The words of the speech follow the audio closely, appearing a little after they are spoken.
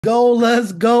Go,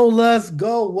 let's go, let's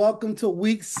go. Welcome to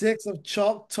week 6 of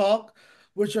Chalk Talk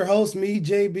with your host, me,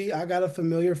 JB. I got a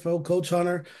familiar foe, Coach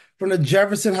Hunter from the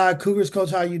Jefferson High Cougars. Coach,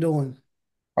 how you doing?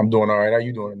 I'm doing all right. How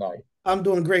you doing tonight? I'm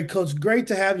doing great, Coach. Great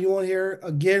to have you on here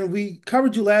again. We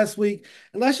covered you last week,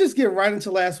 and let's just get right into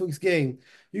last week's game.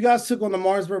 You guys took on the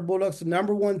Martinsburg Bulldogs, the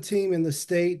number one team in the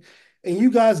state, and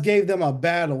you guys gave them a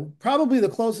battle, probably the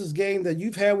closest game that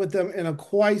you've had with them in a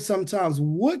quite some time.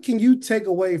 What can you take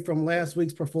away from last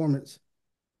week's performance?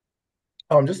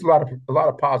 Just a lot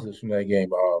of positives from that game.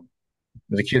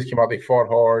 The kids came out, they fought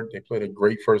hard, they played a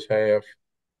great first half.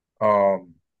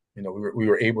 Um, we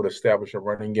were able to establish a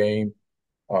running game,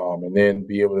 and then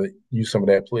be able to use some of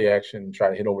that play action and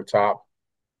try to hit over top.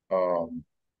 Um,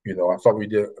 I thought we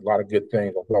did a lot of good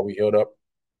things. I thought we held up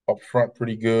front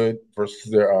pretty good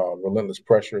versus their relentless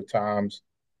pressure at times.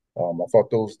 I thought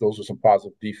those were some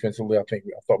positive defensively. I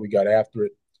thought we got after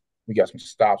it. We got some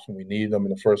stops when we needed them in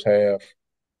the first half.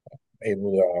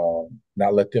 Able to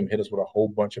not let them hit us with a whole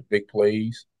bunch of big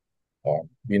plays,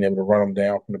 being able to run them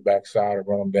down from the backside or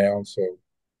run them down. So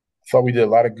I thought we did a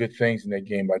lot of good things in that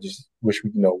game. I just wish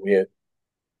we had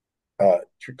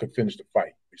could finish the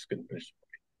fight. We just couldn't finish.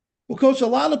 Well, Coach, a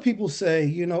lot of people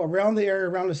say, around the area,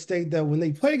 around the state, that when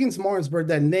they play against Martinsburg,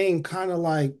 that name kind of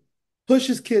like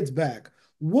pushes kids back.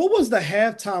 What was the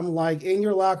halftime like in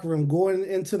your locker room going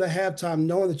into the halftime,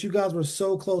 knowing that you guys were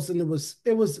so close and it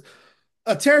was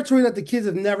a territory that the kids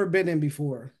have never been in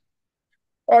before?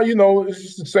 It's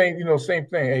just the same. Same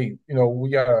thing. Hey, we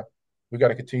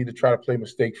gotta continue to try to play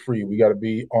mistake free. We got to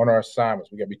be on our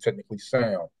assignments. We got to be technically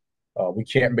sound. We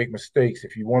can't make mistakes.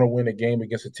 If you want to win a game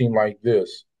against a team like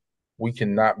this, we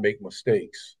cannot make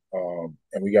mistakes.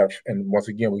 And once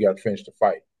again, we got to finish the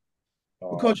fight.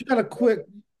 Well, Coach, Um, you got a quick.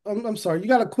 I'm sorry, you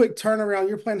got a quick turnaround.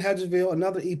 You're playing Hedgesville,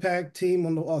 another EPAC team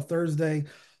on the Thursday.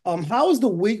 How has the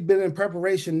week been in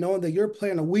preparation, knowing that you're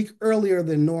playing a week earlier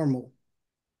than normal?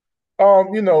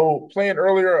 Playing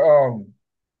earlier,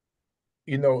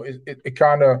 it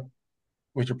kind of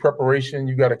with your preparation,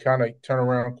 you got to kind of turn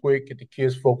around quick, get the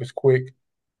kids focused quick.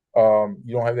 You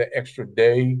don't have that extra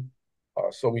day,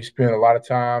 so we spend a lot of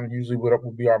time. Usually, what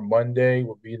would be our Monday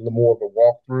would be a little more of a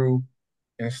walkthrough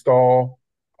install.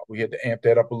 We had to amp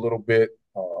that up a little bit.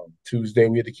 Tuesday,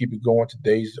 we had to keep it going.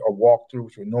 Today's a walkthrough,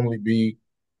 which would normally be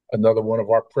another one of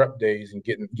our prep days and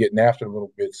getting after it a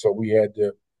little bit. So we had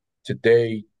to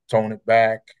today tone it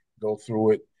back, go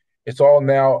through it. It's all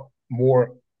now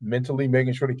more mentally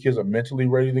making sure the kids are mentally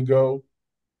ready to go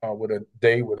with a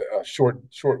day with a short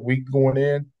week going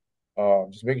in.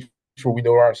 Just making sure we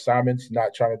know our assignments,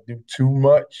 not trying to do too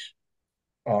much.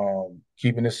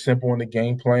 Keeping it simple in the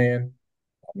game plan.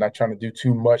 I'm not trying to do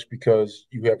too much because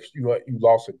you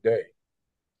lost a day.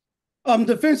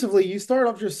 Defensively, you start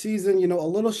off your season, a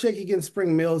little shaky against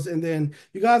Spring Mills, and then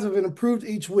you guys have been improved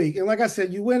each week. And like I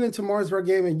said, you went into Martinsburg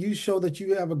game and you show that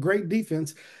you have a great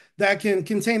defense that can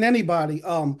contain anybody.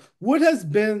 What has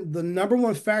been the number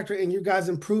one factor in your guys'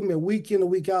 improvement week in and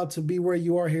week out to be where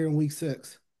you are here in week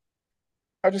 6?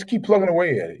 I just keep plugging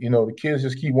away at it. The kids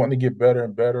just keep wanting to get better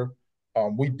and better.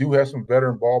 We do have some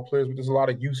veteran ball players, but there's a lot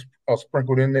of youth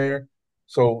sprinkled in there.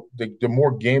 So the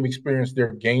more game experience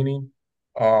they're gaining,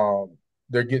 um,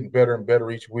 they're getting better and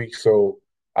better each week. So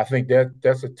I think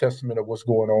that's a testament of what's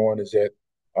going on. Is that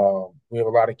we have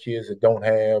a lot of kids that don't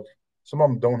have some of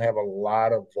them don't have a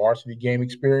lot of varsity game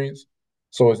experience.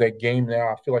 So as that game now,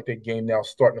 I feel like that game now is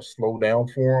starting to slow down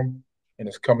for them, and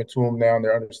it's coming to them now, and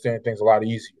they're understanding things a lot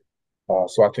easier.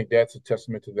 So I think that's a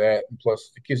testament to that. And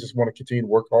plus, the kids just want to continue to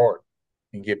work hard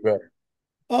and get better.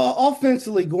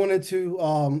 Offensively, going into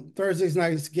Thursday's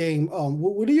night's game,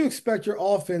 what do you expect your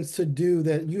offense to do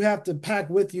that you have to pack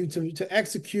with you to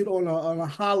execute on a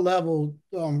high level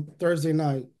Thursday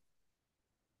night?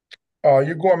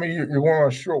 You're going on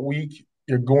a short week.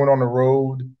 You're going on the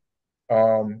road.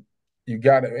 Um, you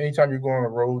got to, anytime you're going on the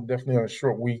road, definitely on a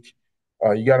short week,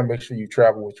 you got to make sure you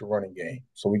travel with your running game.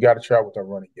 So we got to travel with our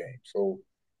running game. So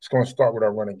it's going to start with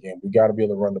our running game. We got to be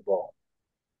able to run the ball.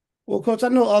 Well, Coach, I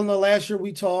know on the last year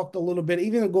we talked a little bit,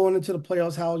 even going into the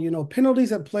playoffs, how penalties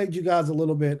have plagued you guys a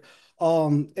little bit,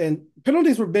 and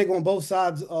penalties were big on both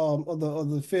sides of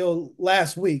the field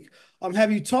last week.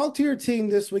 Have you talked to your team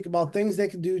this week about things they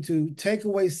can do to take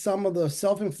away some of the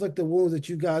self-inflicted wounds that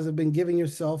you guys have been giving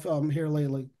yourself here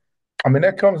lately? I mean,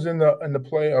 that comes in the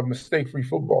play of mistake-free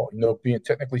football. Being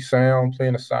technically sound,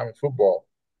 playing assignment football.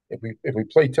 If we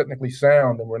play technically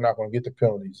sound, then we're not going to get the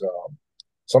penalties.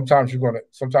 Sometimes you're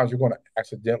gonna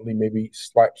accidentally maybe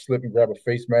slip and grab a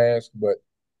face mask, but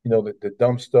the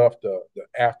dumb stuff, the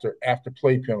after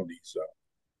play penalties,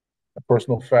 the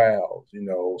personal fouls.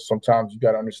 Sometimes you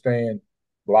got to understand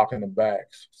blocking the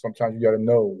backs. Sometimes you got to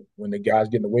know when the guy's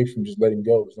getting away from him, just let him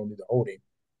go. There's no need to hold him.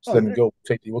 Just Oh, let him go.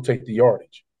 We'll take the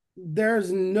yardage.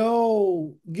 there's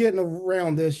no getting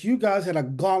around this. You guys had a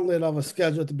gauntlet of a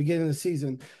schedule at the beginning of the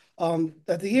season.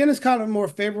 At the end, it's kind of more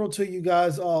favorable to you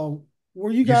guys.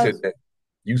 Were you You said guys? that.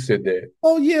 You said that.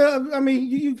 Oh yeah, I mean,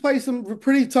 you played some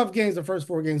pretty tough games the first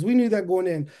four games. We knew that going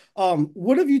in.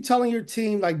 What have you telling your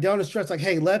team like down the stretch? Like,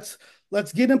 hey, let's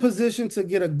get in position to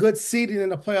get a good seeding in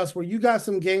the playoffs where you got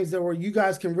some games there where you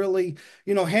guys can really,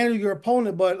 handle your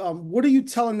opponent. But what are you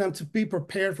telling them to be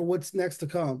prepared for what's next to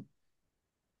come?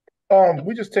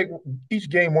 We just take each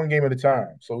game one game at a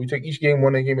time. So we take each game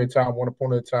one game at a time, one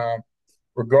opponent at a time,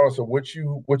 regardless of what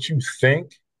you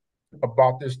think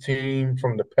about this team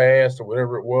from the past or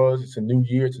whatever it was. It's a new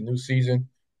year, it's a new season.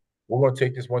 We're going to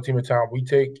take this one team at a time. We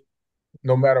take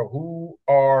no matter who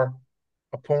our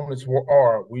opponents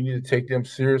are, we need to take them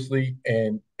seriously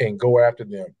and go after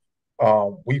them.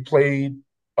 We played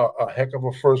a heck of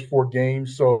a first four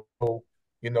games, so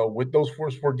with those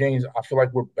first four games, I feel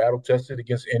like we're battle tested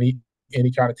against any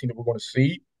kind of team that we're going to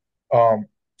see. Um,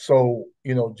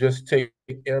 just take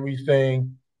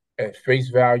everything at face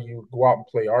value, go out and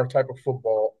play our type of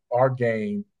football, our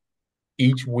game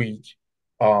each week.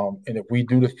 And if we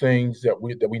do the things that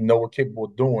we know we're capable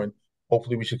of doing,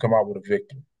 hopefully we should come out with a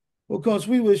victory. Well, Coach,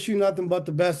 we wish you nothing but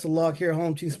the best of luck here at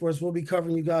Home Team Sports. We'll be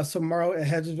covering you guys tomorrow at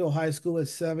Hedgesville High School at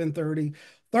 7:30.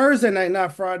 Thursday night,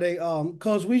 not Friday.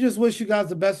 Coach, we just wish you guys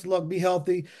the best of luck. Be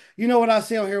healthy. You know what I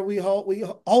say on here. We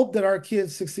hope that our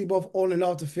kids succeed both on and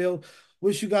off the field.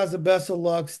 Wish you guys the best of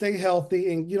luck. Stay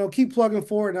healthy and keep plugging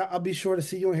forward. And I'll be sure to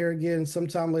see you in here again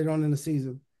sometime later on in the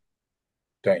season.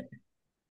 Thank you.